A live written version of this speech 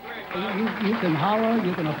You can holler,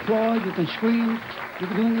 you can applaud, you can scream, you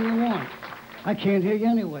can do anything you want. I can't hear you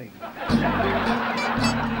anyway.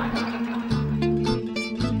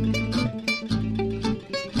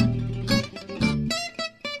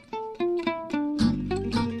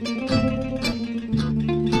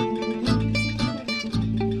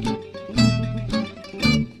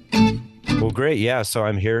 Well, great. Yeah. So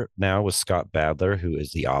I'm here now with Scott Badler, who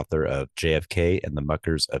is the author of JFK and the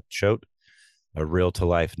Muckers of Choate, a real to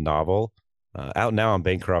life novel, out now on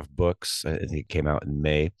Bancroft Books. I think it came out in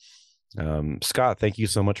May. Scott, thank you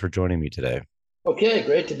so much for joining me today. Okay,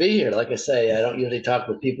 great to be here. Like I say, I don't usually talk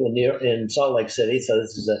with people near in Salt Lake City, so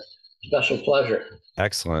this is a special pleasure.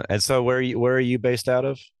 Excellent. And so where are you based out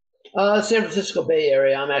of? San Francisco Bay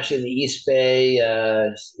Area. I'm actually in the East Bay,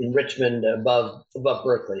 in Richmond, above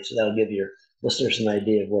Berkeley. So that'll give your listeners an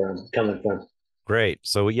idea of where I'm coming from. Great.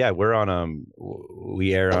 So yeah,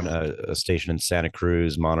 we air on a station in Santa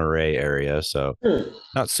Cruz, Monterey area, so Hmm,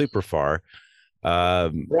 not super far.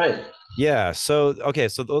 Um, right. yeah. So okay.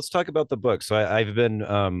 So let's talk about the book. So I've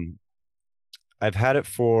had it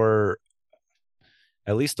for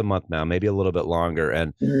at least a month now, maybe a little bit longer.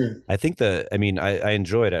 And Mhm. I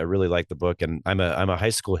enjoyed it. I really like the book, and I'm a high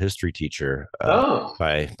school history teacher Oh,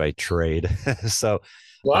 by trade. So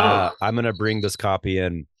wow. I'm gonna bring this copy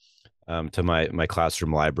in to my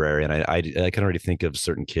classroom library, and I can already think of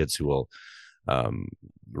certain kids who will um,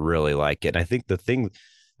 really like it. And I think the thing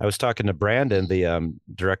I was talking to Brandon, the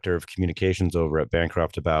director of communications over at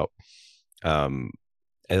Bancroft, about um,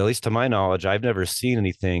 at least to my knowledge, I've never seen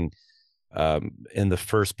anything in the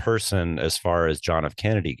first person as far as John F.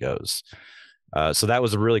 Kennedy goes. So that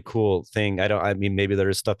was a really cool thing. I mean, maybe there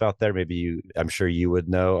is stuff out there. I'm sure you would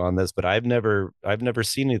know on this, but I've never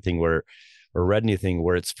seen anything where, or read anything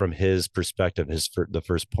where it's from his perspective, the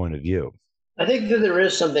first point of view. I think that there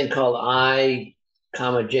is something called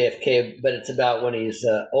comma JFK, but it's about when he's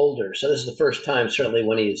older. So this is the first time, certainly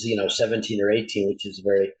when he's 17 or 18, which is a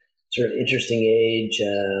very sort of interesting age.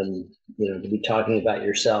 To be talking about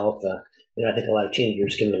yourself. I think a lot of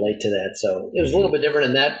teenagers can relate to that. So it was a little Hmm. bit different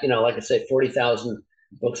in that. Like I say, 40,000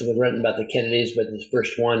 books have been written about the Kennedys, but this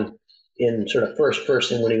first one in sort of first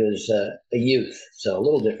person when he was a youth. So a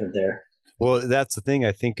little different there. Well, that's the thing.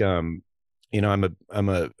 I think, I'm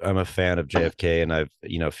a fan of JFK, and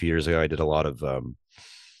a few years ago I did a lot of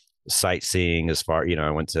sightseeing. As far, I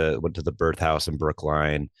went to the birth house in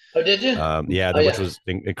Brookline. Oh, did you? Yeah, Oh, which yeah. was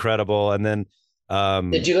incredible. And then, Did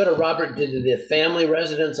um, you go to did the family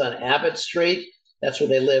residence on Abbott Street? That's where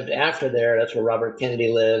they lived after there. That's where Robert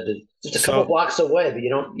Kennedy lived. And just a couple so blocks away, but you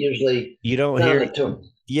don't usually, you don't not on hear, the tour.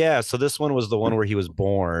 yeah. So this one was the one where he was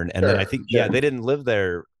born, and then I Sure, think, yeah, sure. they didn't live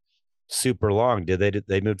there super long, did they?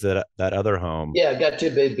 They moved to that other home. Yeah, got to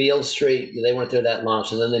Beale Street. They weren't there that long.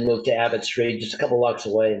 So then they moved to Abbott Street, just a couple blocks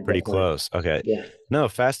away in Pretty Brookline. close. Okay. Yeah, No,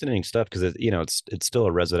 fascinating stuff, because it's still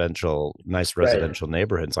a nice right. residential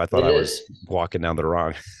neighborhood. So I thought It I was is. walking down the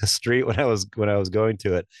wrong street when I was going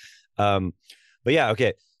to it. Um, but yeah,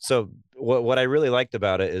 okay. So what I really liked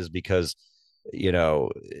about it is because,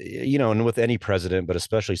 and with any president, but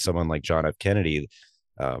especially someone like John F. Kennedy,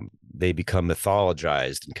 they become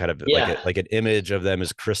mythologized, and kind of Yeah, like an image of them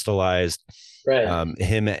is crystallized. right.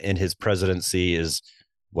 Him and his presidency is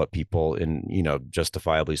what people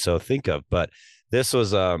justifiably so think of. But this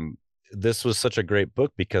was this was such a great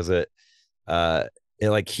book because it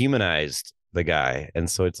like humanized the guy. And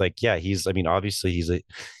so it's like, yeah, obviously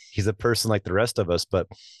he's a person like the rest of us, but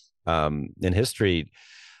in history,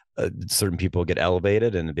 certain people get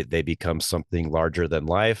elevated and they become something larger than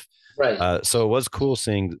life. Right. So it was cool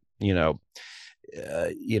seeing, the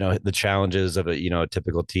challenges of a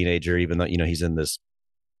typical teenager, even though he's in this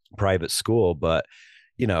private school. But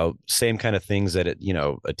same kind of things that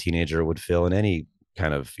a teenager would feel in any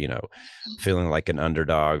kind of, feeling like an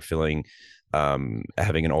underdog, feeling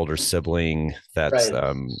having an older sibling that's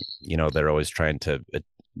Right. they're always trying to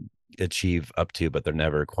achieve up to, but they're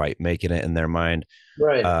never quite making it in their mind.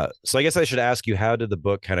 Right. So I guess I should ask you, how did the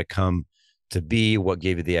book kind of come to be? What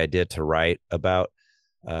gave you the idea to write about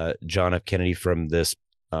John F. Kennedy from this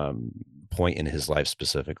point in his life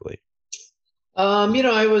specifically?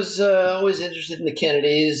 I was always interested in the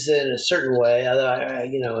Kennedys in a certain way.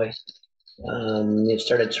 It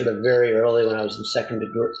started sort of very early when I was in second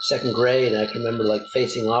grade. And I can remember like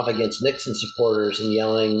facing off against Nixon supporters and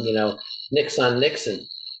yelling, Nixon, Nixon.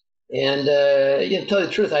 And to tell you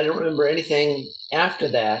the truth, I don't remember anything after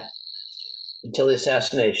that until the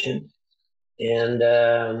assassination. And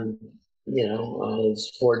it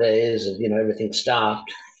was 4 days of everything stopped.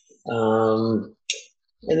 Um,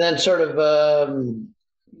 and then sort of I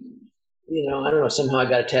don't know, somehow I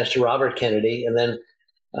got attached to Robert Kennedy, and then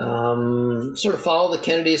Sort of followed the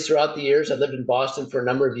Kennedys throughout the years. I lived in Boston for a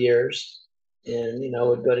number of years, and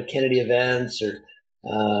would go to Kennedy events or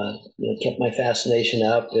kept my fascination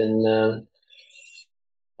up, and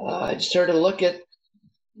I started to look at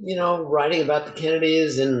writing about the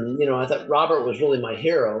Kennedys, and I thought Robert was really my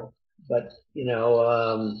hero, but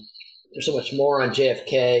there's so much more on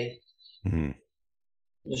JFK. Mhm.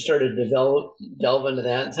 Just started to delve into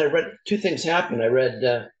that, and so I read two things happened. I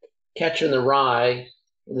read Catcher in the Rye,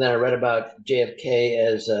 and then I read about JFK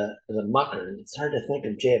as a mucker. And it's hard to think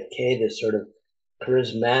of JFK, this sort of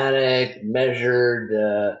charismatic, measured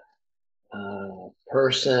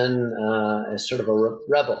person, as sort of a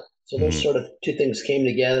rebel. So those Mhm. sort of two things came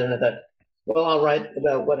together, and I thought, well, I'll write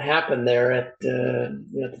about what happened there at at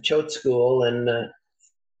the Choate School, and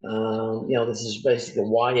this is basically a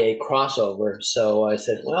YA crossover. So I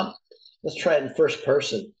said, well, let's try it in first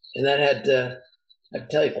person, and that had, I can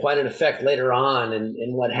tell you, quite an effect later on,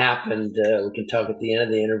 and what happened. We can talk at the end of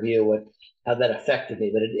the interview how that affected me,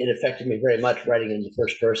 but it affected me very much writing in the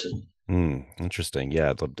first person. Interesting. Yeah,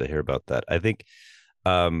 I'd love to hear about that. I think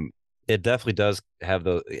um, it definitely does have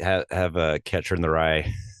have a Catcher in the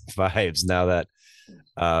Rye vibes. Now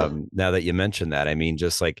that you mentioned that, I mean,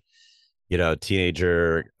 just like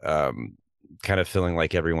teenager, kind of feeling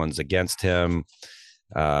like everyone's against him.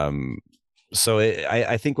 Um, so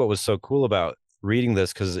I think what was so cool about reading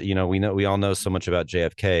this, because we all know so much about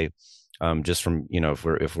JFK, just from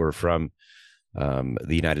if we're from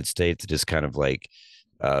the United States, it just kind of like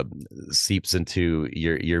uh, seeps into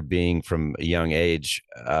your being from a young age.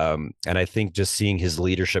 And I think just seeing his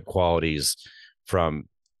leadership qualities from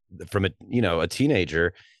a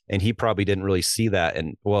teenager, and he probably didn't really see that,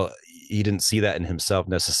 and well, he didn't see that in himself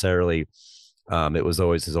necessarily. It was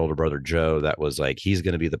always his older brother Joe that was like, he's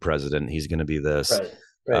going to be the president, he's going to be this. Right,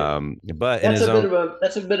 right. But in his own,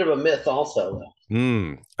 That's a bit of a myth, also.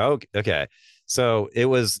 okay. So it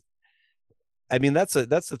was, I mean, that's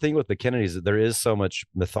the thing with the Kennedys, that there is so much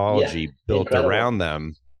Yeah, mythology built incredible. around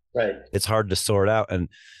them. Right. It's hard to sort out. And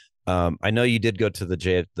I know you did go to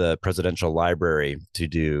the presidential library to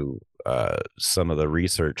do some of the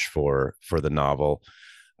research for the novel.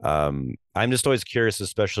 I'm just always curious,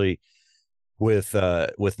 especially with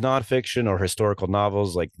nonfiction or historical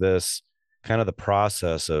novels like this, kind of the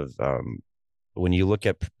process of when you look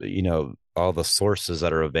at all the sources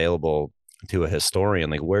that are available to a historian,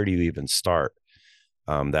 like where do you even start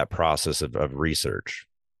that process of research?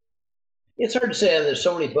 It's hard to say. There's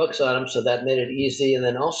so many books on him, so that made it easy. And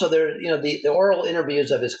then also there, the oral interviews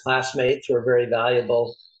of his classmates were very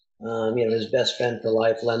valuable. His best friend for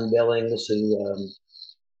life, Len Billings, who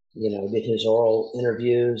did his oral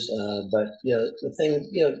interviews. But the thing,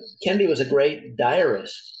 Kennedy was a great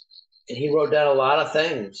diarist, and he wrote down a lot of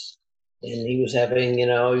things. And he was having, he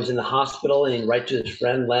was in the hospital, and he'd write to his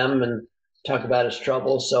friend Lem and talk about his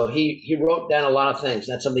troubles. So he wrote down a lot of things.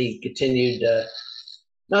 That's something he continued.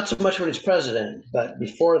 Not so much when he's president, but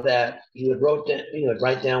before that, he would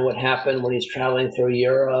write down what happened when he's traveling through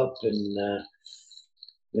Europe, and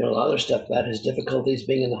other stuff about his difficulties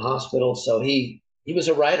being in the hospital. So he was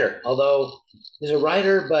a writer, although he's a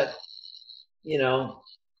writer, but he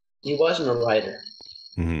wasn't a writer.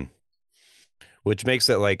 Mm-hmm. Which makes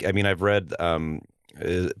it like, I mean, I've read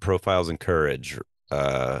Profiles in Courage,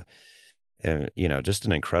 uh, and just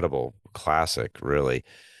an incredible classic, really.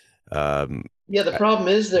 Um, Yeah, the problem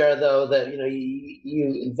is there, though, that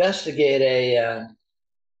you investigate a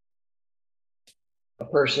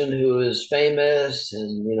person who is famous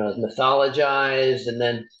and mythologized, and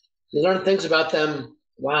then you learn things about them.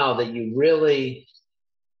 Wow, that you really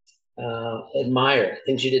admire,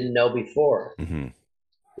 things you didn't know before. mm-hmm.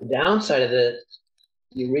 The downside of it,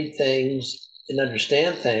 you read things and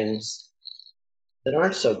understand things that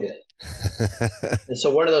aren't so good. And so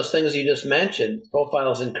one of those things you just mentioned,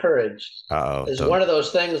 Profiles in Courage, is one of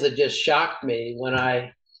those things that just shocked me when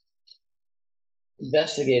I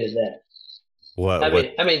investigated that. What?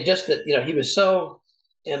 I mean, just that he was so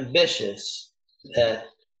ambitious that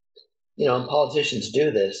and politicians do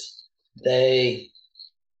this. They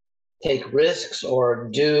take risks or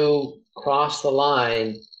do cross the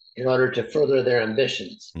line in order to further their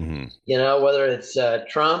ambitions. Mm-hmm. Whether it's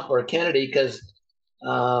Trump or Kennedy, because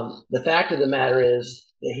the fact of the matter is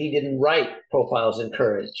that he didn't write Profiles in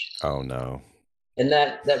Courage. Oh no! And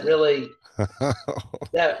that really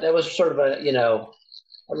that was sort of a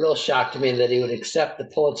real shock to me, that he would accept the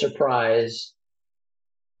Pulitzer Prize,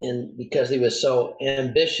 and because he was so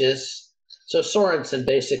ambitious. So Sorensen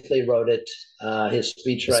basically wrote it, his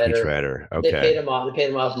speechwriter. Okay. They paid him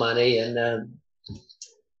off money, and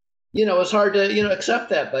it's hard to, accept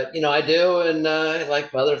that, but, I do. And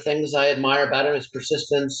like other things I admire about him, his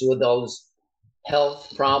persistence with all his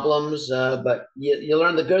health problems. But you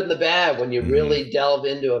learn the good and the bad when you Hmm. really delve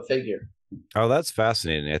into a figure. Oh, that's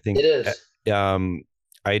fascinating. I think, It is. um,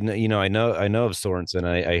 I know of Sorensen.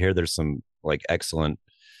 I hear there's some like excellent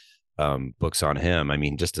books on him. I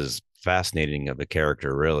mean, just as fascinating of a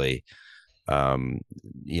character, really. Um,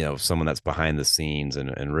 someone that's behind the scenes,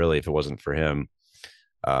 and really, if it wasn't for him,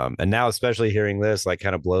 and now especially hearing this, like,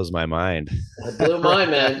 kind of blows my mind. It blew my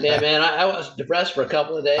man. Yeah, man, I was depressed for a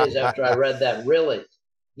couple of days after I read that. Really,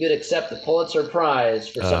 you'd accept the Pulitzer Prize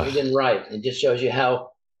for something uh, you didn't write. It just shows you how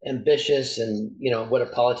ambitious and what a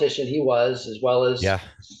politician he was, as well as yeah,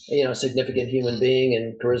 significant human being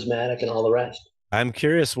and charismatic and all the rest. I'm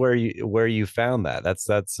curious where you found that. That's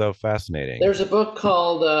so fascinating. There's a book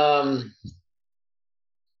called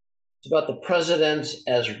it's about the presidents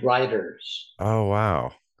as writers, Oh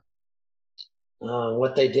wow.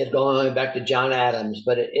 what they did going back to John Adams,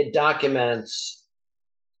 but it documents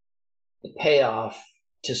the payoff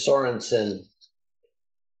to Sorensen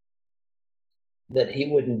that he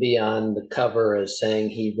wouldn't be on the cover as saying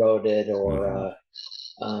he wrote it or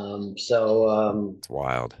Hmm. so It's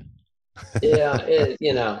wild. yeah,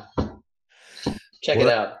 check Well,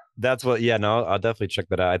 it out. that's what. Yeah, no, I'll definitely check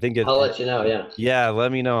that out. I think I'll let you know. Yeah, yeah,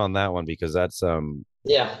 let me know on that one, because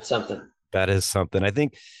yeah, something. that is something. I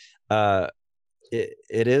think uh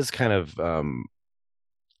it is kind of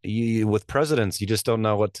you with presidents, you just don't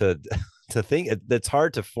know what to to think. It's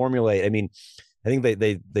hard to formulate. I mean, I think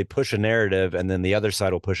they push a narrative, and then the other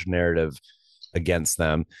side will push a narrative against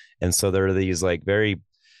them, and so there are these like very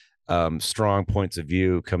strong points of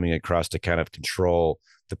view coming across to kind of control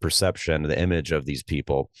the perception, the image of these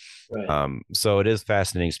people. Right. So it is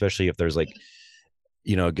fascinating, especially if there's like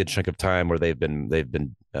a good chunk of time where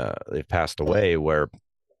they've passed away, where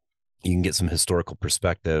you can get some historical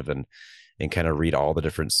perspective and kind of read all the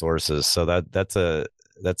different sources. So that's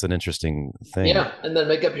an interesting thing. Yeah, and then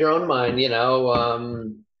make up your own mind.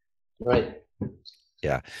 Right.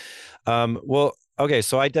 Yeah. Well, okay.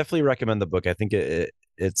 So I definitely recommend the book. I think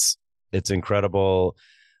it's incredible.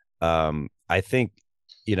 I think,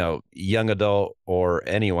 young adult or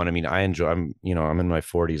anyone, I mean, I'm in my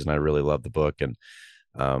 40s and I really love the book. And,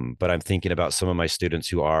 but I'm thinking about some of my students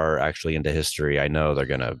who are actually into history. I know they're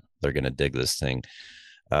going to dig this thing.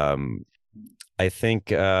 Um, I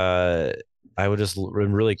think, I'm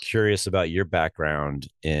really curious about your background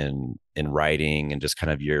in writing and just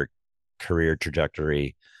kind of your career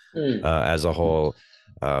trajectory Hmm. as a whole.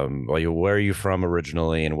 Where are you from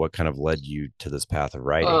originally, and what kind of led you to this path of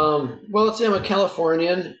writing? Well, let's see. I'm a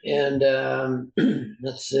Californian, and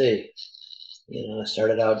let's see. I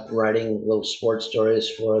started out writing little sports stories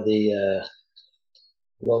for the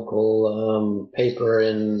local paper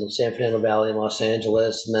in the San Fernando Valley in Los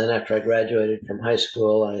Angeles. And then after I graduated from high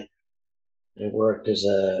school, I worked as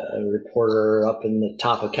a reporter up in the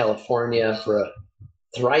top of California for a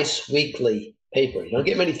thrice weekly paper. You don't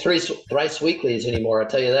get many thrice weeklies anymore, I'll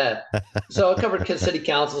tell you that. So I covered city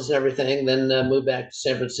councils and everything, then moved back to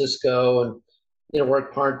San Francisco and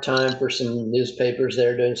worked part time for some newspapers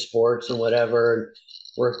there doing sports and whatever. And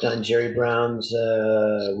worked on Jerry Brown's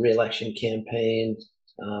reelection campaign.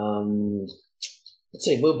 Um, let's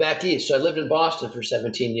see, moved back east. So I lived in Boston for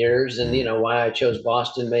 17 years, and why I chose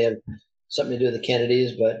Boston may have something to do with the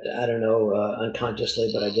Kennedys, but I don't know,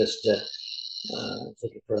 unconsciously. But I just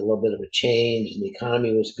looking for a little bit of a change, and the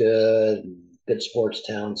economy was good, and good sports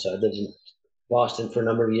town. So I lived in Boston for a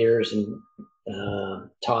number of years and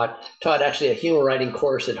taught actually a humor writing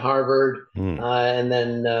course at Harvard, Hmm. and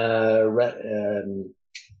then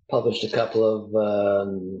published a couple of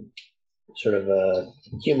sort of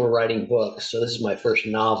humor writing books. So this is my first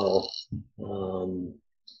novel. So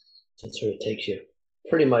it sort of takes you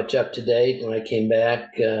pretty much up to date. When I came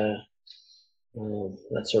back, that's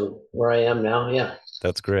sort of where I am now. Yeah.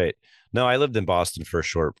 That's great. No, I lived in Boston for a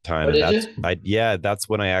short time, Oh, and did you? that's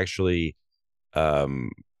when I actually um,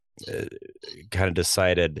 uh, kind of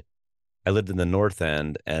decided. I lived in the North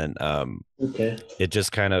End, and Okay. it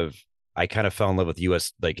just I kind of fell in love with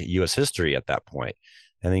U.S. history at that point.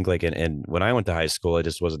 I think like and when I went to high school, it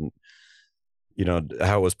just wasn't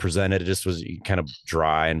how it was presented. It just was kind of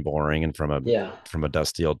dry and boring, and Yeah. from a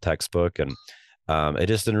dusty old textbook, and it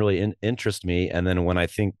just didn't really interest me. And then when I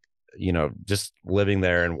think just living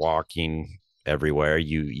there and walking everywhere,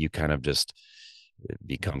 you kind of just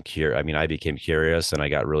become curious. I mean, I became curious, and I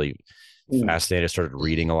got really Mm. fascinated. I started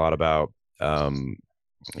reading a lot about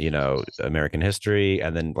American history,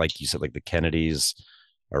 and then like you said, like the Kennedys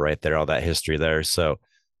are right there, all that history there. So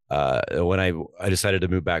when I decided to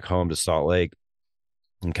move back home to Salt Lake,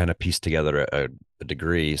 and kind of pieced together a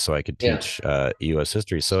degree so I could Yeah. teach U.S.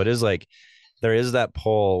 history. So it is like there is that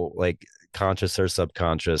pull, like conscious or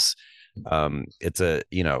subconscious. It's a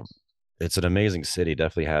it's an amazing city.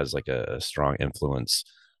 Definitely has like a strong influence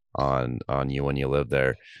on you when you live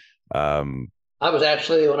there. Um, I was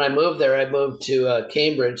actually, when I moved there, I moved to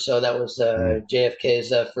Cambridge, so that was mm.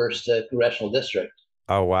 JFK's first congressional district.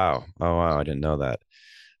 Oh wow, I didn't know that.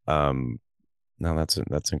 Um, no,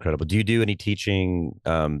 that's incredible. Do you do any teaching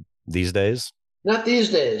these days? Not these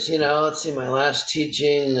days, let's see, my last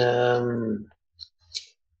teaching,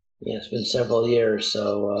 yeah, it's been several years,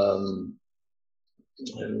 so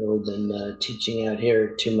I haven't really been teaching out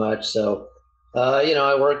here too much. So,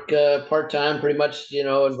 I work part time, pretty much,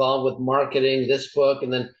 involved with marketing this book,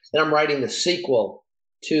 and then I'm writing the sequel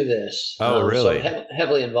to this. Oh, So I'm really?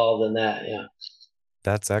 heavily involved in that. Yeah.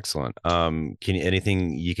 That's excellent. Can you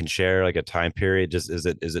anything you can share, like a time period? Just is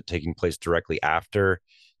it taking place directly after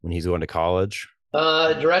when he's going to college?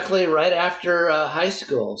 Directly right after high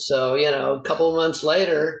school. So, a couple of months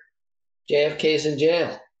later, JFK's in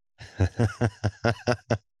jail.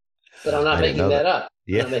 But I'm not I didn't making know that. that up. I'm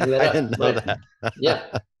Yeah, not making that I up. didn't know that.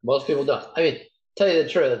 Yeah, most people don't. I mean, tell you the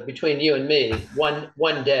truth, between you and me,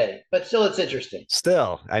 one day, but still, it's interesting.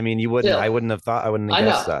 Still, I mean, I Still, wouldn't have thought, I wouldn't have I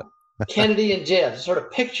guessed know that. Kennedy in jail. Sort of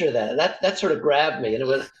picture that. That sort of grabbed me, and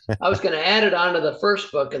I was going to add it onto the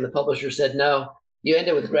first book, and the publisher said no. You end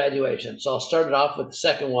it with graduation. So I'll start it off with the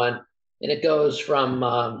second one, and it goes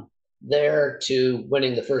from there to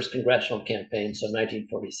winning the first congressional campaign, so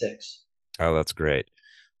 1946. Oh, that's great.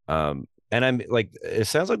 And I'm like, it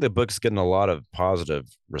sounds like the book's getting a lot of positive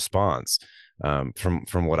response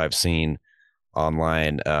from what I've seen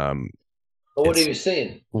online. But what have It's you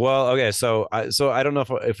seen? well, okay. So I don't know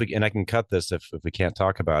if we and I can cut this if we can't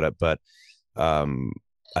talk about it, but um,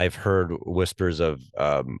 I've heard whispers of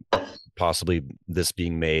possibly this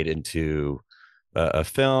being made into a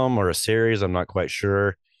film or a series. I'm not quite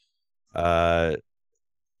sure. Uh,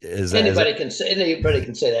 Anybody can say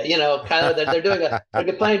that. Kyler, they're doing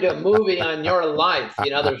they're planning to do a movie on your life.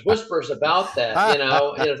 There's whispers about that.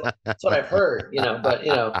 That's what I've heard. But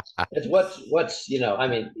it's I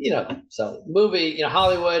mean, so movie,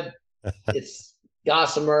 Hollywood, it's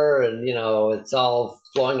gossamer, and it's all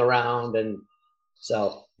flowing around, and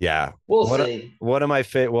so Yeah. we'll One of see. one of my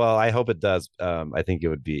favorite. Well, I hope it does. I think it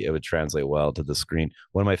would translate well to the screen.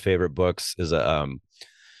 One of my favorite books is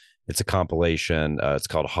it's a compilation. It's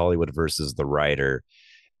called Hollywood versus the Writer,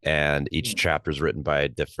 and each chapter is written by a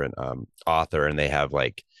different author, and they have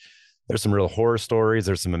like there's some real horror stories.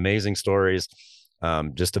 There's some amazing stories,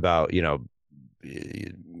 just about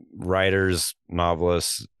writers,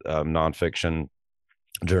 novelists, nonfiction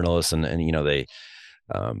journalists, and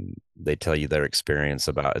they tell you their experience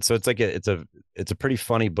about it. So it's like it's a pretty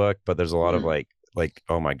funny book, but there's a lot of like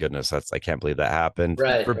oh my goodness, I can't believe that happened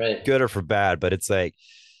Right, for right. good or for bad. But it's like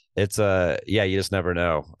yeah, you just never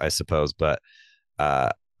know, I suppose. But uh,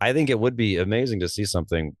 I think it would be amazing to see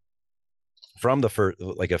something from the first,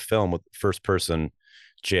 like a film with first person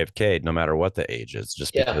JFK, no matter what the age is,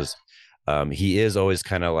 just Yeah. because he is always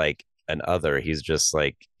kind of like an other. He's just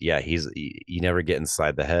like, yeah, you never get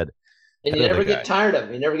inside the And you head of the never get guy. tired of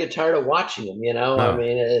him. You never get tired of watching him. I No.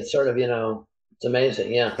 mean, it's sort of, it's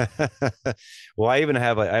amazing. Yeah. Well, I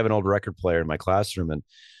have an old record player in my classroom, and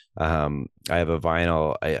I have a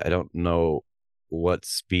vinyl. I don't know what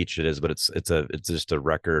speech it is, but it's just a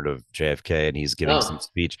record of JFK, and he's giving some Oh,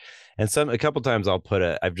 speech. And a couple times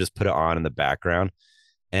I've just put it on in the background,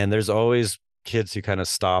 and there's always kids who kind of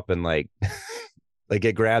stop and like like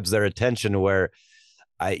it grabs their attention where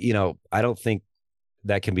I don't think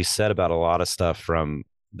that can be said about a lot of stuff from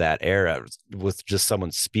that era with just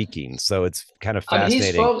someone speaking. So it's kind of I mean, he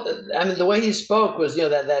fascinating. spoke. I mean, the way he spoke was,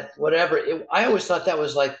 that whatever. I always thought that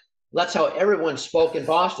was like that's how everyone spoke in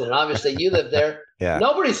Boston. And obviously, you lived there. Yeah.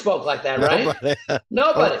 Nobody spoke like that, right? Nobody.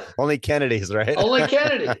 Nobody. Only Kennedy's, right? Only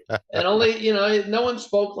Kennedy, and only no one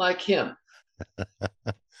spoke like him.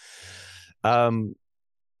 um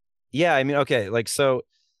yeah, I mean, okay, like so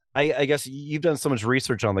I guess you've done so much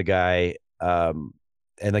research on the guy, and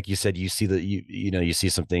like you said, you see that you see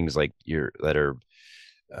some things like you're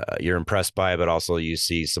impressed by, but also you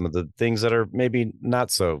see some of the things that are maybe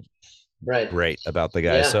not so Right. great about the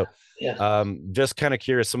guy. Yeah. So Yeah. just kind of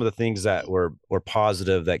curious, some of the things that were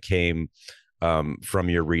positive that came from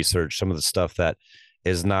your research, some of the stuff that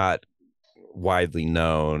is not widely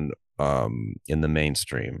known in the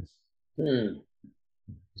mainstream. Hmm.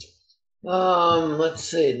 Let's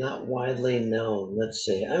see. Not widely known. Let's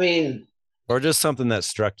see. I mean, or just something that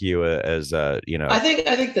struck you as I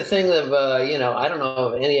think the thing of I don't know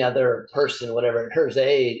of any other person, whatever his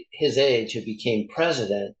age, who became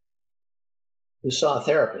president who saw a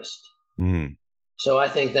therapist. mm, So I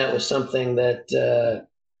think that was something that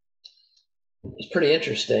was pretty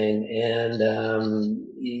interesting, and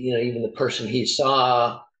even the person he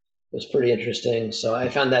saw was pretty interesting. So I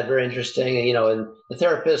found that very interesting, and the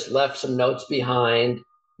therapist left some notes behind.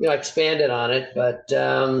 I expanded on it, but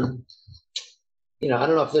I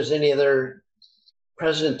don't know if there's any other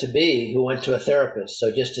president to be who went to a therapist.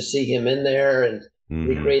 So just to see him in there and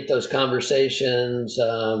recreate those conversations,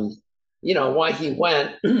 why he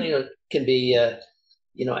went, can be,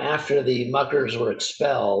 after the muckers were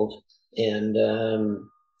expelled, and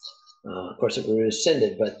of course it was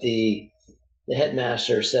rescinded, but the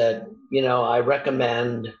headmaster said, I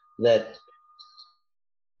recommend that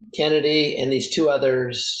Kennedy and these two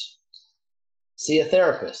others see a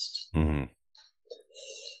therapist. mm-hmm.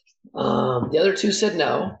 The other two said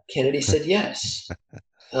no. Kennedy said yes.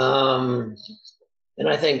 And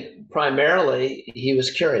I think primarily he was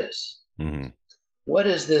curious. Mm-hmm. What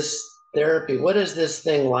is this therapy? What is this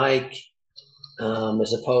thing like?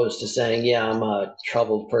 As opposed to saying, yeah, I'm a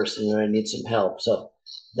troubled person and I need some help. So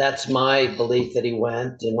that's my belief, that he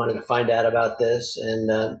went and wanted to find out about this.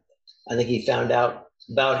 And I think he found out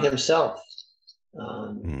about himself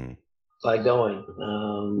by going.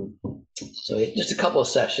 So just a couple of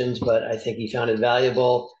sessions, but I think he found it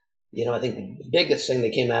valuable. I think the biggest thing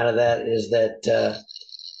that came out of that is that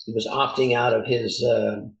he was opting out of his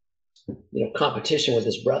competition with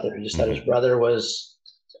his brother. He just thought his brother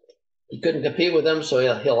he couldn't compete with him,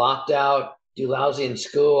 so he'll opt out, do lousy in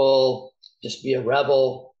school, just be a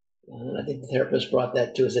rebel. I think the therapist brought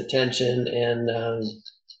that to his attention, and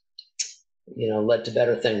led to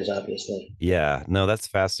better things, obviously. Yeah, no, that's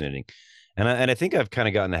fascinating. And I think I've kind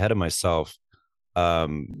of gotten ahead of myself,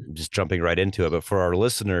 just jumping right into it. But for our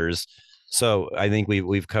listeners, so I think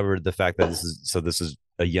we've covered the fact that this is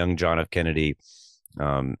a young John F. Kennedy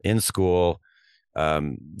in school,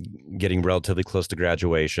 getting relatively close to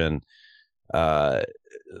graduation.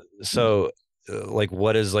 So like,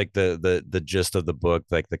 what is like the gist of the book,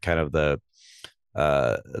 like the kind of the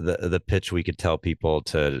pitch we could tell people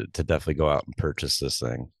to definitely go out and purchase this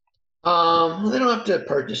thing? They don't have to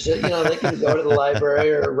purchase it. They can go to the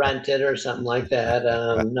library or rent it or something like that.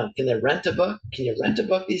 No, can they rent a book? Can you rent a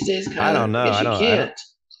book these days? I don't know. I guess you can't.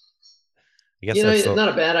 I guess it's not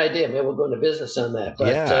a bad idea. Maybe we'll go into business on that. But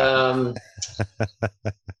yeah.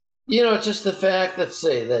 it's just the fact, let's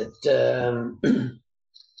say, that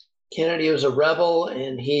Kennedy was a rebel,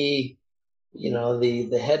 and he,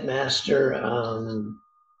 the headmaster,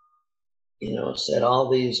 said all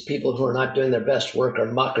these people who are not doing their best work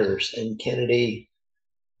are muckers. And Kennedy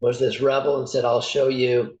was this rebel and said, I'll show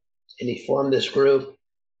you. And he formed this group.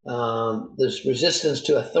 This resistance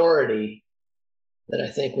to authority that I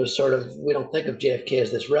think was sort of, we don't think of JFK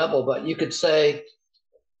as this rebel, but you could say,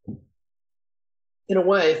 in a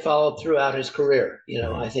way, followed throughout his career.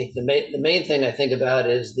 I think the main thing I think about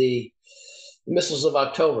is the missiles of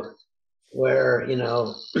October, where,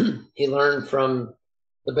 he learned from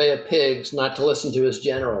the Bay of Pigs not to listen to his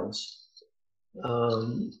generals.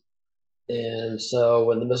 And so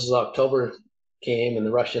when the missiles of October came and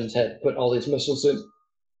the Russians had put all these missiles in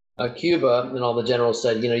Cuba, and all the generals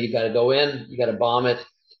said, you got to go in, you got to bomb it.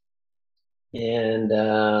 And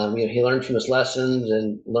he learned from his lessons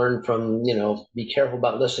and learned from, be careful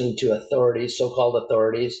about listening to authorities, so-called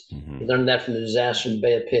authorities. Mm-hmm. He learned that from the disaster in the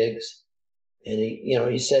Bay of Pigs. And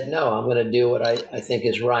he said, no, I'm going to do what I think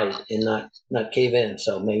is right and not cave in.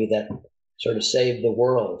 So maybe that sort of saved the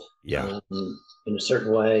world. Yeah. In a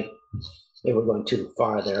certain way. Maybe we're going too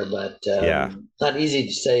far there, but not easy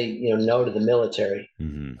to say, no to the military.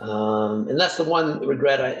 Mm-hmm. And that's the one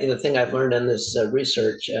regret, the thing I've learned in this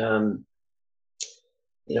research.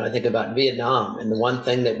 I think about Vietnam, and the one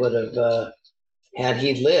thing that would have, had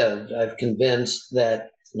he lived, I've convinced that,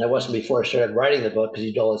 and that wasn't before I started writing the book, because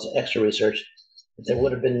he did all this extra research, if there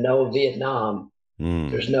would have been no Vietnam,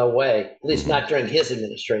 there's no way, at least not during his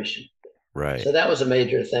administration. Right. So that was a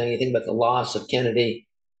major thing. You think about the loss of Kennedy.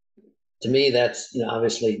 To me, that's,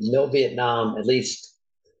 obviously no Vietnam, at least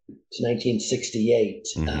to 1968.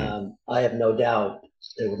 Mm-hmm. I have no doubt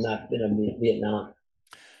there would not have been a Vietnam.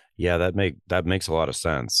 Yeah, that makes a lot of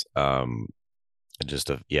sense. I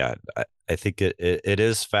think it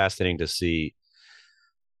is fascinating to see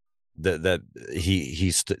that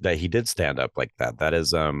he did stand up like that. That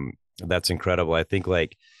is that's incredible. I think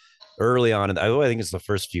like early on, I think it's the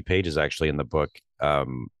first few pages actually in the book,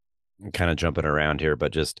 kind of jumping around here,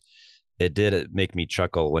 but just it did make me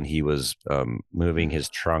chuckle when he was moving his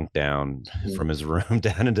trunk down from his room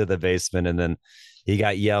down into the basement, and then he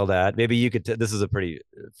got yelled at. Maybe you could. This is a pretty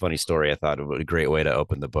funny story. I thought it was a great way to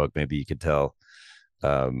open the book. Maybe you could tell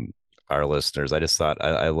um, our listeners. I just thought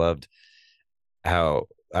I loved how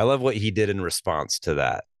I love what he did in response to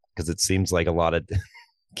that, because it seems like a lot of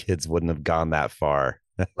kids wouldn't have gone that far.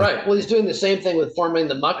 Right. Well, he's doing the same thing with forming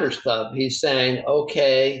the Muckers Club. He's saying,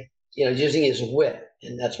 okay, he's using his wit.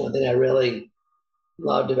 And that's one thing I really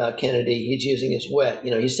loved about Kennedy. He's using his wit.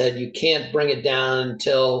 He said, you can't bring it down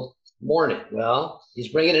until morning. Well, he's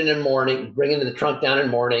bringing it in the morning, bringing the trunk down in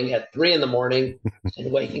the morning at 3 a.m.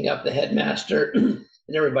 and waking up the headmaster and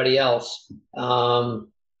everybody else. And,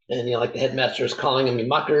 like the headmaster is calling him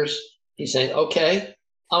muckers. He's saying, okay,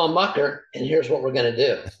 I'm a mucker, and here's what we're going to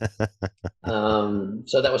do.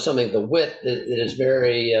 So that was something, the wit that is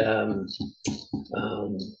very,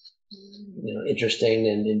 interesting,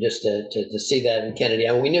 and just to see that in Kennedy.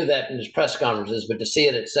 I mean, we knew that in his press conferences, but to see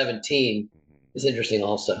it at 17 is interesting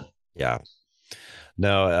also. Yeah.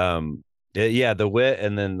 No, yeah, the wit,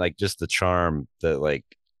 and then like just the charm, the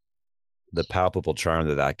palpable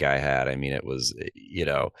charm that guy had. I mean, it was,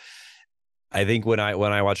 I think when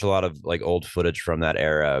I watch a lot of like old footage from that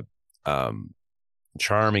era,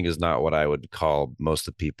 charming is not what I would call most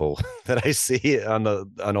of the people that I see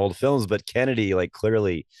on old films, but Kennedy like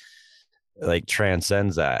clearly like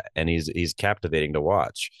transcends that, and he's captivating to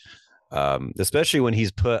watch, especially when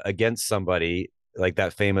he's put against somebody like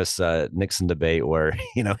that famous Nixon debate where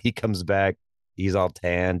he comes back, he's all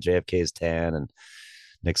tan, JFK is tan, and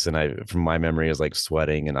Nixon, from my memory, is like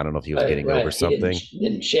sweating, and I don't know if he was getting over something. He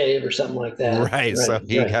didn't shave or something like that. Right. So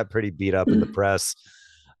he got pretty beat up in the press,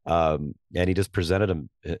 and he just presented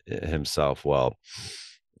himself well.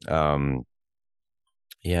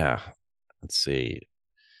 Yeah. Let's see.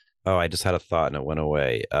 Oh, I just had a thought and it went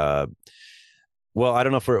away. Well, I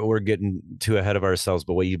don't know if we're getting too ahead of ourselves,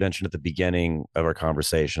 but what you mentioned at the beginning of our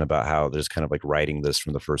conversation about how there's kind of like writing this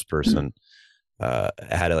from the first person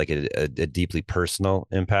had like a deeply personal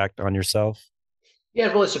impact on yourself. Yeah,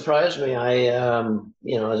 it really surprised me. I,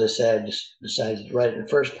 as I said, just decided to write it in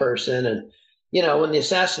first person. And, when the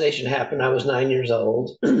assassination happened, I was 9 years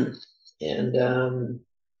old. And,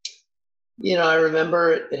 I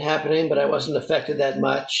remember it happening, but I wasn't affected that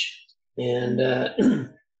much. And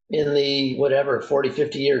in the 40,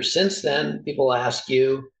 50 years since then, people ask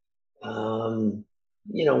you,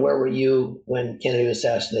 where were you when Kennedy was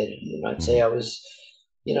assassinated? And I'd say I was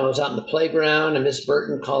out in the playground, and Miss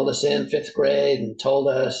Burton called us in 5th grade and told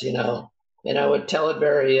us, and I would tell it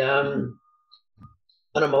very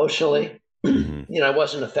unemotionally. I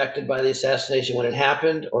wasn't affected by the assassination when it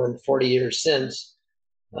happened or in 40 years since.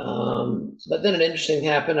 But then an interesting thing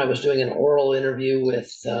happened. I was doing an oral interview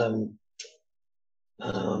with the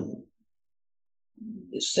 6th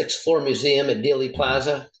floor museum at Dealey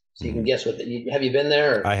Plaza. So you can guess have you been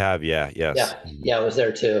there? Or? I have, yeah, yes. Yeah, I was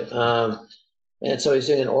there too. And so he's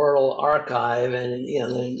doing an oral archive, and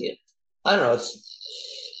I don't know.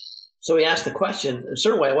 So he asked the question in a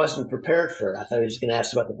certain way. I wasn't prepared for it. I thought he was going to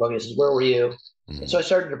ask about the book. He says, "Where were you?" And so I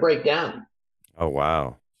started to break down. Oh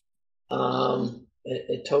wow!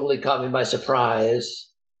 It totally caught me by surprise.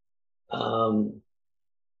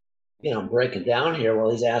 Breaking down here while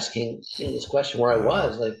he's asking this question where I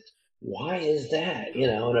was, like, why is that?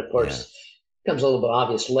 And of course. Yeah. Becomes a little bit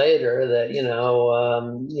obvious later that you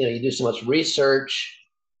do so much research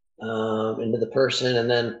into the person, and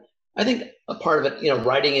then I think a part of it,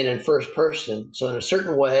 writing it in first person. So in a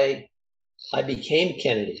certain way, I became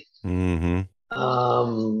Kennedy. Mm-hmm.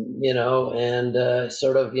 And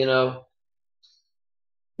sort of,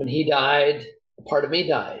 when he died, a part of me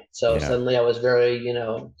died. So suddenly I was very,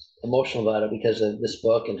 emotional about it because of this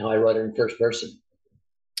book and how I wrote it in first person.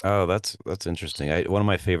 Oh, that's interesting. One of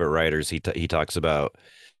my favorite writers, he talks about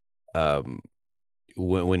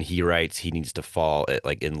when he writes, he needs to fall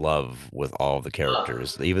in love with all the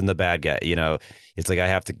characters, even the bad guy. It's like I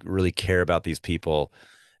have to really care about these people,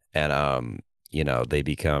 and they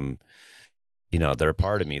become, they're a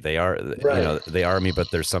part of me. They are, they are me, but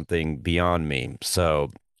there's something beyond me. So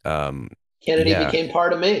Kennedy became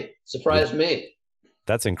part of me. Surprised me.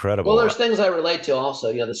 That's incredible. Well, there's things I relate to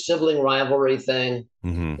also. The sibling rivalry thing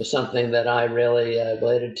was something that I really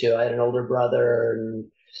related to. I had an older brother, and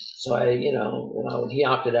so when he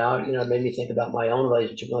opted out, it made me think about my own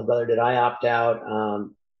relationship with my brother. Did I opt out?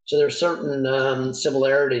 So there's certain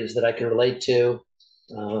similarities that I can relate to.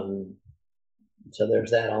 So there's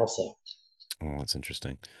that also. Oh, that's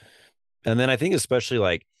interesting. And then I think especially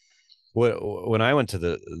like when I went to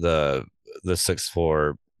the 6th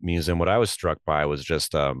floor museum, what I was struck by was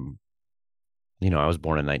just I was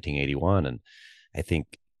born in 1981, and I think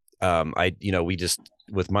we just,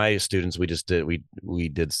 with my students, we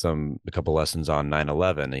did a couple lessons on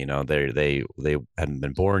 9/11. They hadn't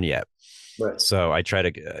been born yet. Right. So I try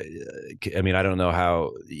to, I don't know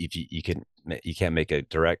how, if you can't make a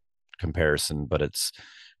direct comparison, but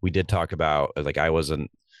we did talk about, like, I wasn't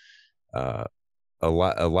uh,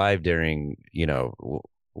 alive during,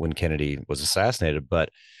 when Kennedy was assassinated, but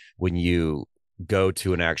when you go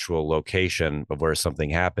to an actual location of where something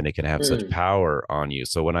happened, it can have such power on you.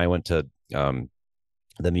 So when I went to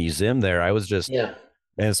the museum there, I was just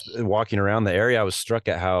walking around the area, I was struck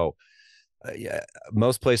at how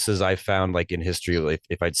most places I found, like in history, like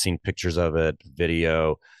if I'd seen pictures of it,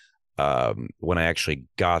 video, when I actually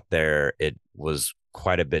got there, it was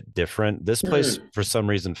quite a bit different. This place, for some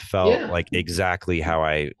reason, felt like exactly how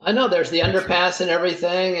I know. There's the underpass and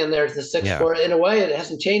everything, and there's the sixth floor. In a way, it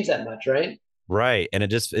hasn't changed that much, right? Right. And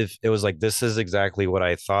it was like, this is exactly what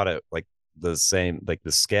I thought it, like the same, like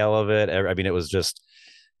the scale of it. I mean, it was just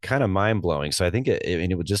kind of mind blowing. So I think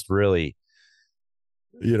it would just really,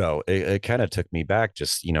 it kind of took me back,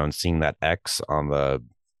 just, and seeing that X on the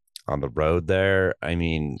road there. I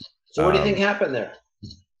mean, so what do you think happened there?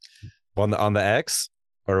 On the X,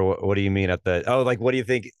 or what do you mean like, what do you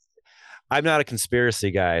think? I'm not a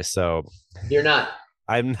conspiracy guy, so. You're not.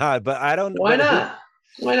 I'm not, but I don't. Why not?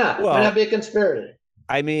 Why not? Well, why not be a conspirator?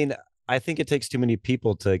 I mean, I think it takes too many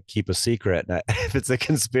people to keep a secret. If it's a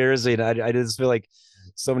conspiracy, and I just feel like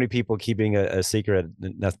so many people keeping a secret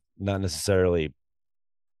not necessarily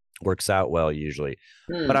works out well usually.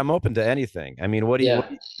 But I'm open to anything. I mean,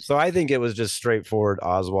 so I think it was just straightforward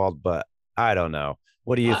Oswald, but I don't know.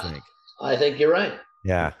 What do you think? I think you're right.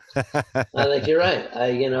 Yeah. I think you're right.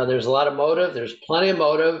 There's a lot of motive. There's plenty of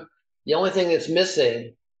motive. The only thing that's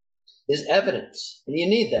missing is evidence, and you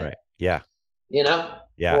need that. Right. Yeah.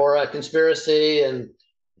 For a conspiracy. And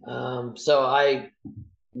so I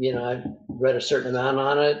read a certain amount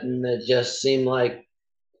on it, and it just seemed like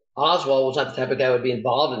Oswald was not the type of guy who would be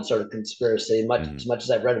involved in sort of conspiracy as much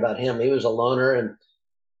as I've read about him. He was a loner, and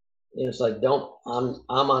it's like, I'm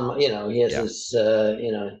on, he has this,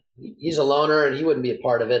 he's a loner, and he wouldn't be a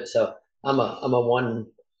part of it. So I'm a one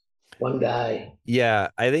guy. Yeah.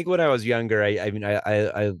 I think when I was younger,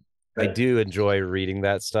 I do enjoy reading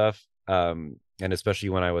that stuff. And especially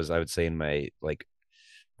when I would say in my like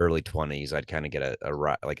early 20s, I'd kind of get a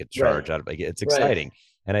charge out of it. It's exciting. Right.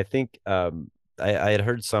 And I think I had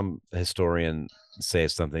heard some historian say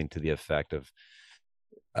something to the effect of,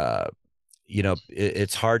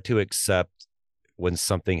 it's hard to accept when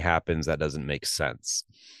something happens that doesn't make sense,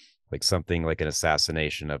 like something like an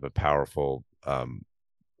assassination of a powerful,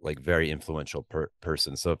 like very influential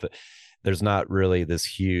person. So if there's not really this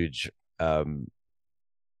huge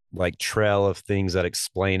like trail of things that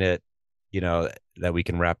explain it, that we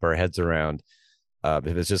can wrap our heads around, if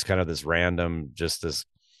it's just kind of this random, just this,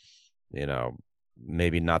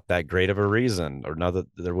 maybe not that great of a reason, or not that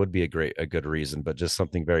there would be a good reason, but just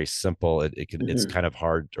something very simple, it's kind of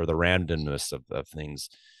hard, or the randomness of things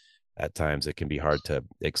at times, it can be hard to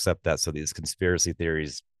accept that. So these conspiracy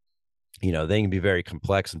theories, they can be very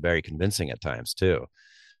complex and very convincing at times too.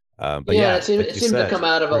 But it seemed to come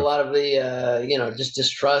out of a lot of the just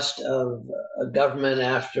distrust of a government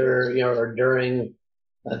after or during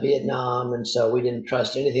Vietnam, and so we didn't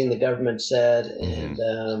trust anything the government said,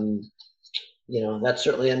 and that's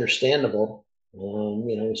certainly understandable.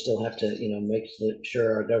 We still have to make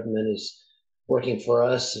sure our government is working for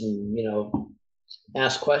us, and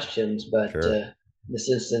ask questions, but in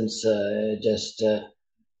this instance,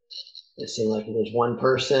 it seemed like it was one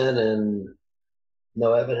person and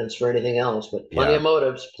no evidence for anything else, but plenty of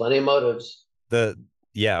motives.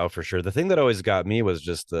 For sure. The thing that always got me was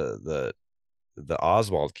just the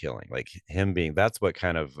Oswald killing, like him being, that's what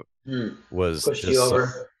kind of was pushed you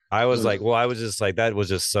over. I was like, I was just like, that was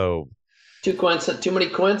just so too many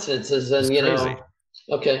coincidences, and crazy.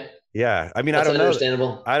 Okay. Yeah. I mean, that's I don't know.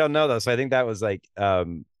 Understandable. I don't know though. So I think that was like,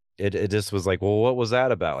 it just was like, well, what was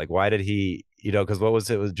that about? Like, why did he, because what was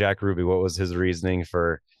it with Jack Ruby? What was his reasoning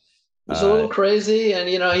for? It was a little crazy, and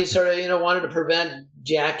he sort of wanted to prevent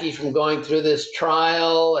Jackie from going through this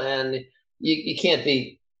trial, and you can't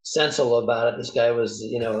be sensible about it. This guy was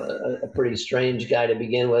a pretty strange guy to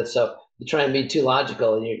begin with, so you try and be too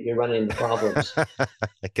logical, and you're running into problems.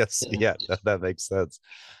 I guess that makes sense.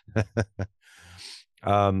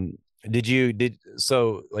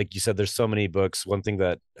 So like you said, there's so many books. One thing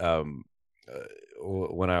that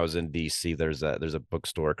when I was in DC, there's a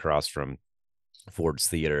bookstore across from Ford's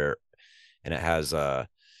Theater, and it has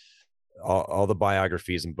all the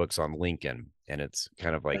biographies and books on Lincoln, and it's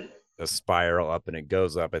kind of like a spiral up and it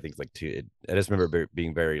goes up. I think like I just remember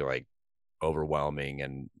being very like overwhelming,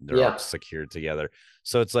 and they're all Yeah. secured together.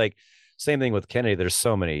 So it's like same thing with Kennedy. There's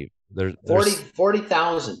so many. There's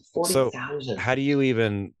 40,000. so 40,000. how do you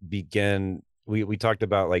even begin? We talked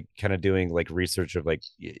about like kind of doing like research of like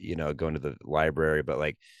going to the library, but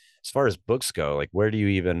like as far as books go, like where do you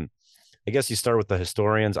even? I guess you start with the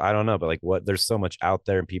historians. I don't know, but like what? There's so much out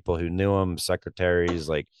there, and people who knew them, secretaries.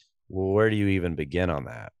 Like, where do you even begin on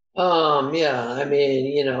that? Yeah, I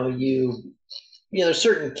mean, there's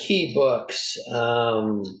certain key books.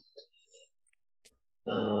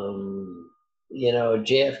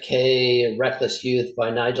 JFK, Reckless Youth by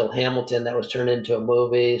Nigel Hamilton, that was turned into a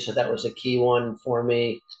movie, so that was a key one for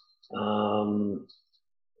me. Um,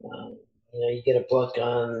 you get a book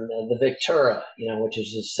on the Victoria, which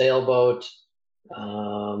is a sailboat.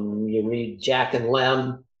 You read Jack and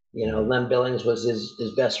Lem. Lem Billings was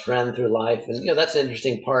his best friend through life, and that's an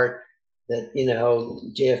interesting part that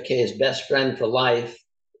JFK's best friend for life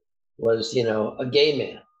was a gay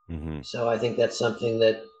man. Mm-hmm. So I think that's something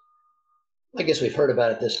that I guess we've heard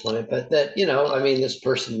about at this point, but that this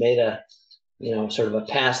person made a sort of a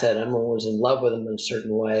pass at him and was in love with him in a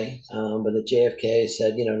certain way, but the JFK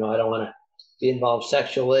said, no, I don't want to be involved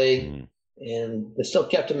sexually. Mm-hmm. And it still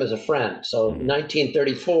kept him as a friend. So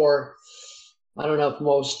 1934, I don't know if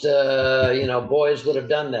most boys would have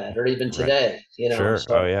done that, or even today. Right. Sure.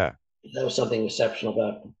 So oh yeah. That was something exceptional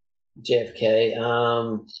about JFK.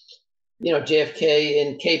 JFK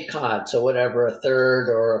in Cape Cod. So whatever, a third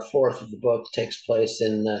or a fourth of the book takes place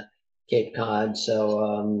in Cape Cod. So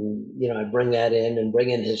I bring that in and bring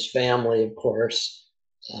in his family, of course.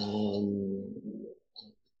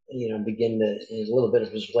 Begin a little bit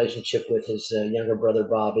of his relationship with his younger brother,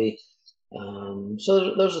 Bobby.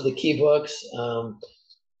 So those are the key books.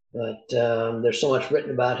 But there's so much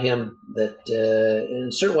written about him that in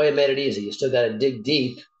a certain way it made it easy. You still got to dig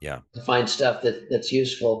deep to find stuff that's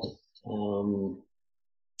useful.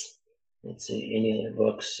 Let's see, any other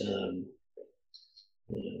books?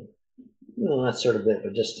 That's sort of it.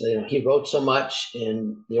 But just, he wrote so much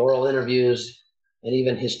in the oral interviews, and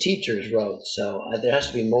even his teachers wrote. So there has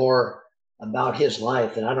to be more about his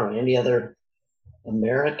life than, I don't know, any other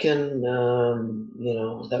American,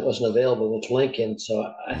 that wasn't available with Lincoln.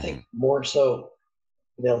 So I think more so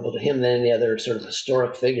available to him than any other sort of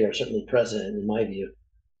historic figure, certainly president, in my view.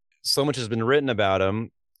 So much has been written about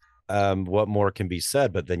him. What more can be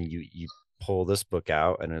said? But then you pull this book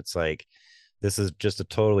out, and it's like, this is just a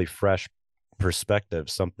totally fresh perspective,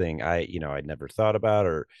 something I'd never thought about,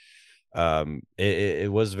 or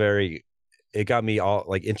it was very, it got me all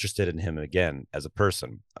like interested in him again as a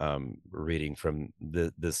person. Reading from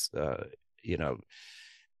this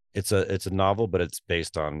it's a novel, but it's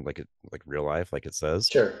based on like real life, like it says.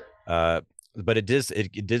 Sure. But it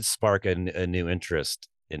did spark a new interest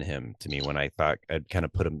in him to me when I thought I'd kind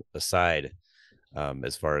of put him aside,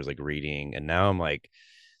 as far as like reading, and now I'm like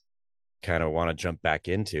kind of want to jump back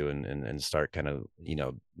into and start kind of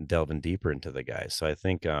delving deeper into the guy. So I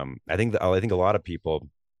think I think a lot of people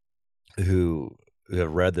who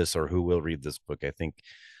have read this or who will read this book, I think,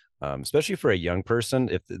 especially for a young person,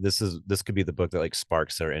 if this could be the book that like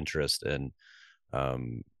sparks their interest in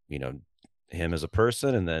him as a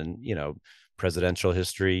person, and then presidential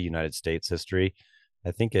history, United States history. I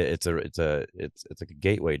think it's like a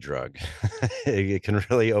gateway drug. It can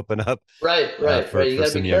really open up. Right. You got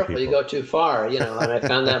to be careful. You go too far, and I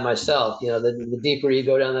found that myself. The deeper you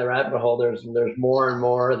go down that rabbit hole, there's more and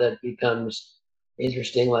more that becomes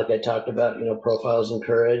interesting. Like I talked about, Profiles in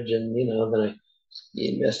Courage, and then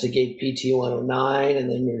you investigate PT 109, and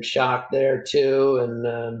then you're shocked there too,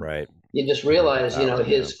 and right. You just realize,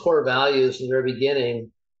 his core values in the very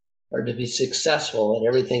beginning are to be successful at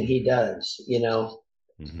everything he does.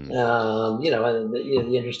 Mm-hmm. And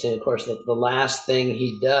the interesting, of course, that the last thing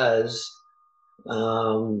he does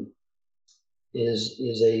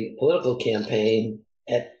is a political campaign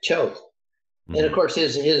at Choate. Mm-hmm. And of course,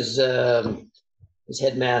 his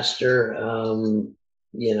headmaster,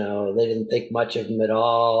 they didn't think much of him at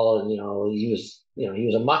all. He was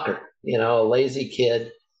a mucker, a lazy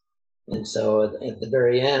kid. And so at the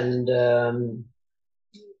very end,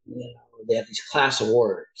 they have these class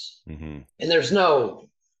awards, mm-hmm. and it's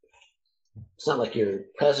not like you're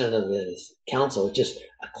president of the council. It's just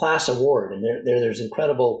a class award, and there's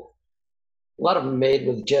incredible. A lot of them made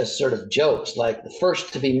with just sort of jokes, like the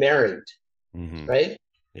first to be married, mm-hmm. right?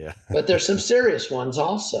 Yeah. But there's some serious ones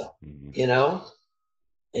also, mm-hmm.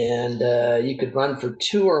 And you could run for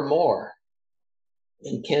 2 or more.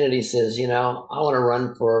 And Kennedy says, I want to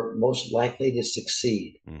run for most likely to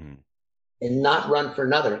succeed, mm-hmm. and not run for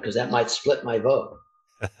another, because that might split my vote.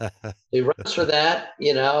 He runs for that,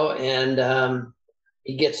 and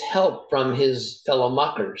he gets help from his fellow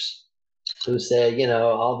muckers who say,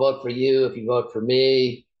 I'll vote for you if you vote for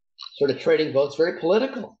me. Sort of trading votes, very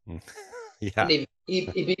political. And Yeah. he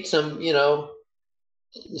beat some, the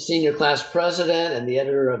senior class president and the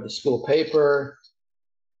editor of the school paper,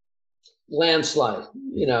 landslide.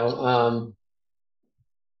 He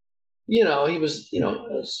was,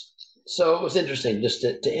 so it was interesting just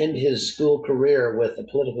to end his school career with a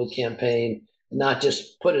political campaign, not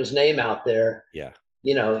just put his name out there. Yeah.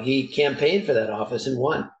 He campaigned for that office and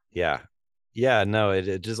won. Yeah. Yeah. No,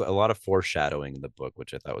 it just a lot of foreshadowing in the book,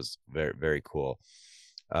 which I thought was very, very cool.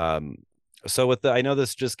 Um, so I know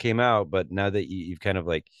this just came out, but now that you've kind of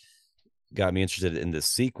like got me interested in this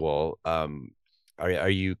sequel, are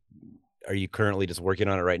you currently just working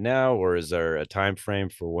on it right now, or is there a time frame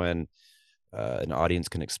for when an audience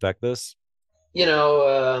can expect this?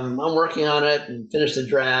 I'm working on it and finished the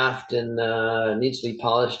draft, and it needs to be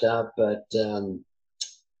polished up, but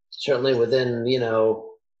certainly within,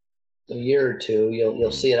 a year or two,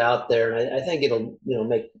 you'll see it out there, and I think it'll,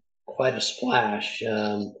 make quite a splash.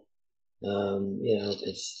 You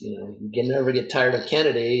can never get tired of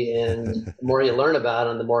Kennedy, and the more you learn about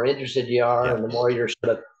him, the more interested you are, Yeah. and the more you're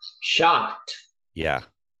sort of shocked Yeah.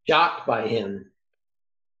 by him,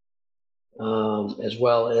 as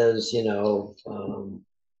well as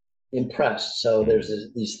impressed. So there's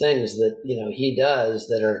these things that he does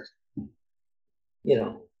that are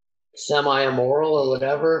semi-immoral or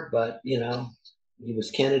whatever, but he was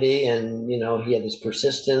Kennedy, and he had this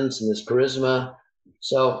persistence and this charisma.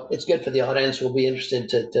 So it's good for the audience. Will be interested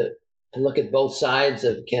to look at both sides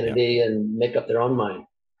of Kennedy and make up their own mind.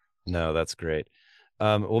 No, that's great.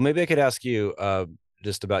 Well, maybe I could ask you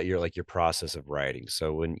just about your process of writing.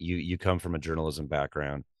 So when you come from a journalism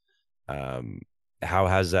background, um, how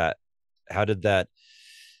did that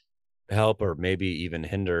help or maybe even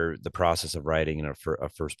hinder the process of writing in a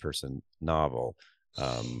first person novel?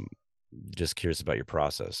 Um, just curious about your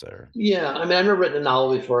process there. Yeah, I mean, I've never written a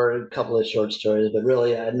novel before, a couple of short stories, but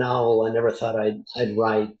really a novel, I never thought I'd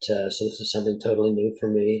write. So this is something totally new for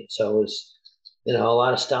me. So it was, a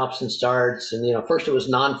lot of stops and starts, and first it was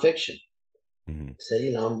nonfiction. Mm-hmm. So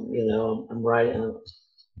I'm writing.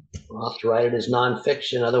 I'll have to write it as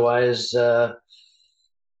nonfiction, otherwise I'm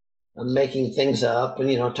making things up.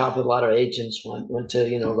 And talked with a lot of agents. Went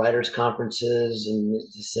to writers conferences, and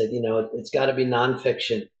said it's got to be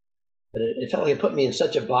nonfiction. But it felt like it put me in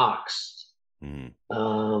such a box that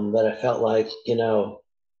I felt like, you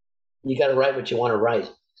got to write what you want to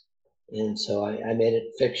write. And so I made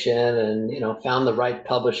it fiction, and, found the right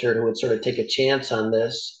publisher who would sort of take a chance on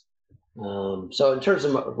this. So in terms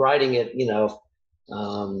of writing it,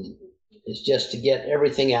 it's just to get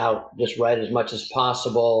everything out, just write as much as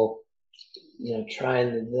possible.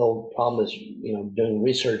 Trying, the old problem is, doing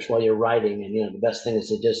research while you're writing. And, the best thing is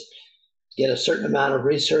to just get a certain amount of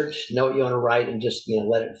research, know what you want to write, and just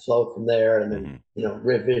let it flow from there, and then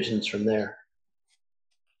revisions from there.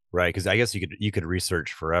 Right, because I guess you could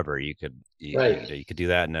research forever. You could do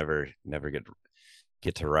that and never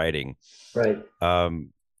get to writing. Right.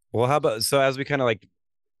 Well, how about, so as we kind of like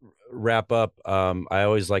wrap up, I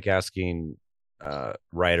always like asking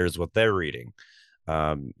writers what they're reading.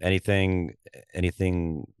 Anything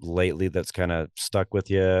lately that's kind of stuck with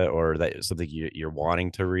you, or that something you're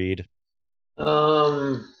wanting to read?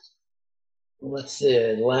 Let's see.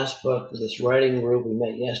 The last book of this writing group we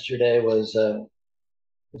met yesterday was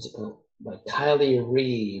what's it called? By Kiley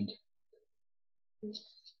Reid.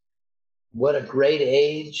 What a Great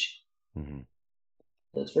Age. Mm-hmm.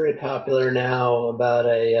 That's very popular now, about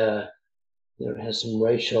it has some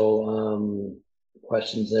racial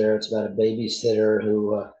questions there. It's about a babysitter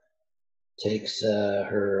who takes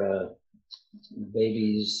her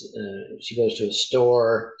babies. She goes to a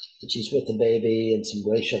store and she's with the baby, and some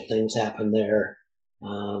racial things happen there.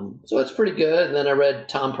 So it's pretty good. And then I read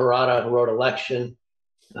Tom Perrotta, who wrote Election,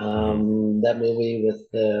 that movie with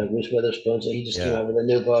Reese Witherspoon. So he just came out with a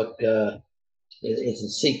new book. It's a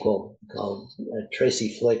sequel called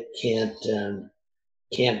Tracy Flick Can't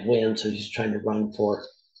Win, so he's trying to run for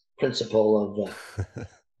principal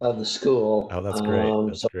of the school. Oh, that's great.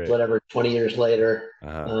 That's great. Whatever, 20 years later.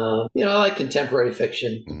 I like contemporary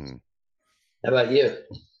fiction. Mm-hmm. How about you?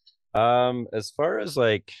 As far as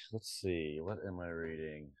like, let's see, what am I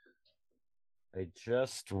reading? I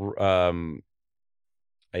just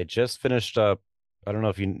finished up. I don't know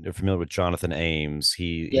if you're familiar with Jonathan Ames.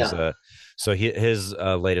 His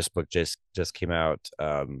latest book just came out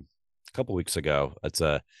a couple weeks ago. It's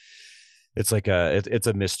a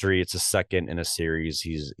mystery. It's a second in a series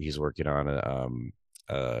he's working on.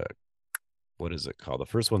 what is it called? The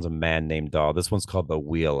first one's A Man Named Dahl. This one's called The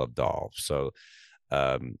Wheel of Dahl. So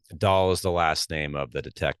Dahl is the last name of the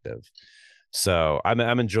detective. So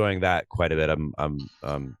I'm enjoying that quite a bit.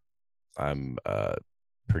 I'm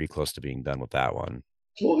pretty close to being done with that one.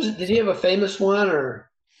 What was it? Did he have a famous one or?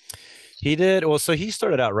 He did. Well, so he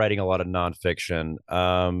started out writing a lot of nonfiction,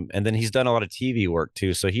 and then he's done a lot of TV work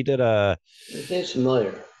too. So he did It's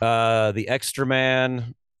familiar. The Extra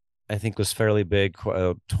Man, I think was fairly big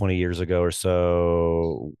 20 years ago or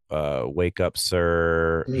so. Wake Up,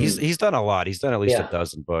 Sir. He's done a lot. He's done at least a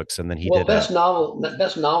dozen books, and then he did best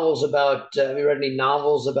novels about. Have you read any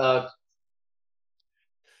novels about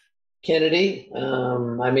Kennedy?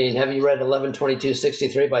 I mean, have you read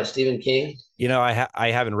 11/22/63 by Stephen King?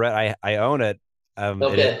 I haven't read. I own it.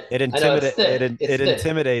 Okay. It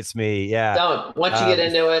intimidates me. Yeah. Don't. Once you get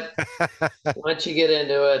into it,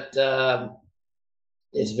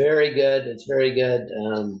 it's very good. It's very good.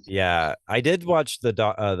 Yeah, I did watch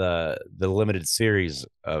the limited series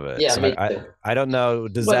of it. Yeah, so me too. I don't know.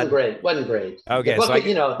 Wasn't great. Okay, the book,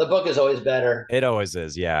 the book is always better. It always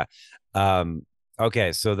is. Yeah.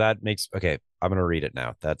 Okay, so that makes okay. I'm gonna read it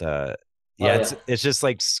now. It's just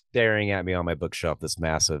like staring at me on my bookshelf. This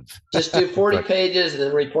massive. Just do 40 pages and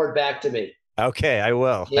then report back to me. Okay, I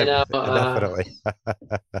will. Definitely.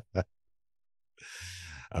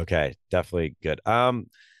 Okay, definitely good. I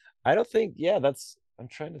don't think. Yeah, I'm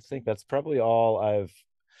trying to think. That's probably all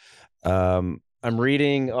I'm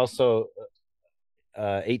reading also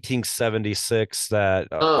 1876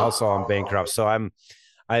 that also on Bancroft. So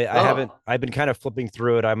I've been kind of flipping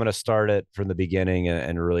through it. I'm going to start it from the beginning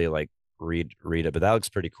and really like read it, but that looks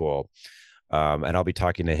pretty cool. And I'll be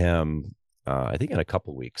talking to him. I think in a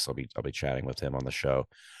couple weeks I'll be chatting with him on the show.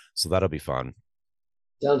 So that'll be fun.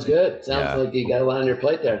 Sounds good. Sounds like you got a lot on your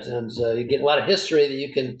plate there. Sounds you get a lot of history that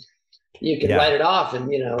you can write it off and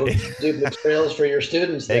do materials for your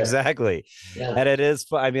students there. Exactly. Yeah. And it is.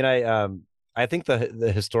 I mean, I think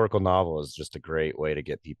the historical novel is just a great way to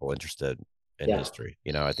get people interested in history.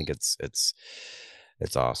 I think it's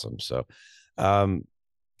awesome. So,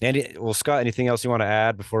 Scott, anything else you want to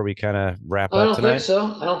add before we kind of wrap up tonight?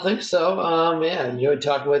 I don't think so. Yeah, enjoyed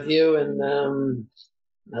talking with you, and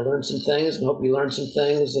I learned some things, and hope you learned some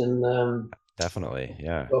things, and definitely,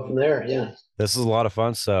 yeah. Go from there. Yeah, this is a lot of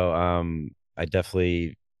fun. So, I'd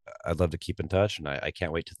love to keep in touch, and I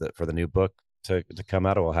can't wait for the new book to come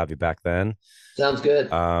out. We'll have you back then. Sounds good.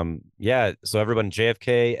 Yeah. So everyone,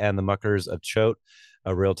 JFK and the Muckers of Choate,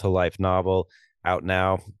 a real to life novel, out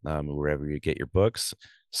now, wherever you get your books.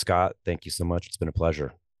 Scott, thank you so much. It's been a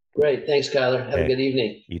pleasure. Great. Thanks, Kyler. Have a good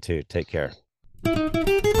evening. You too. Take care.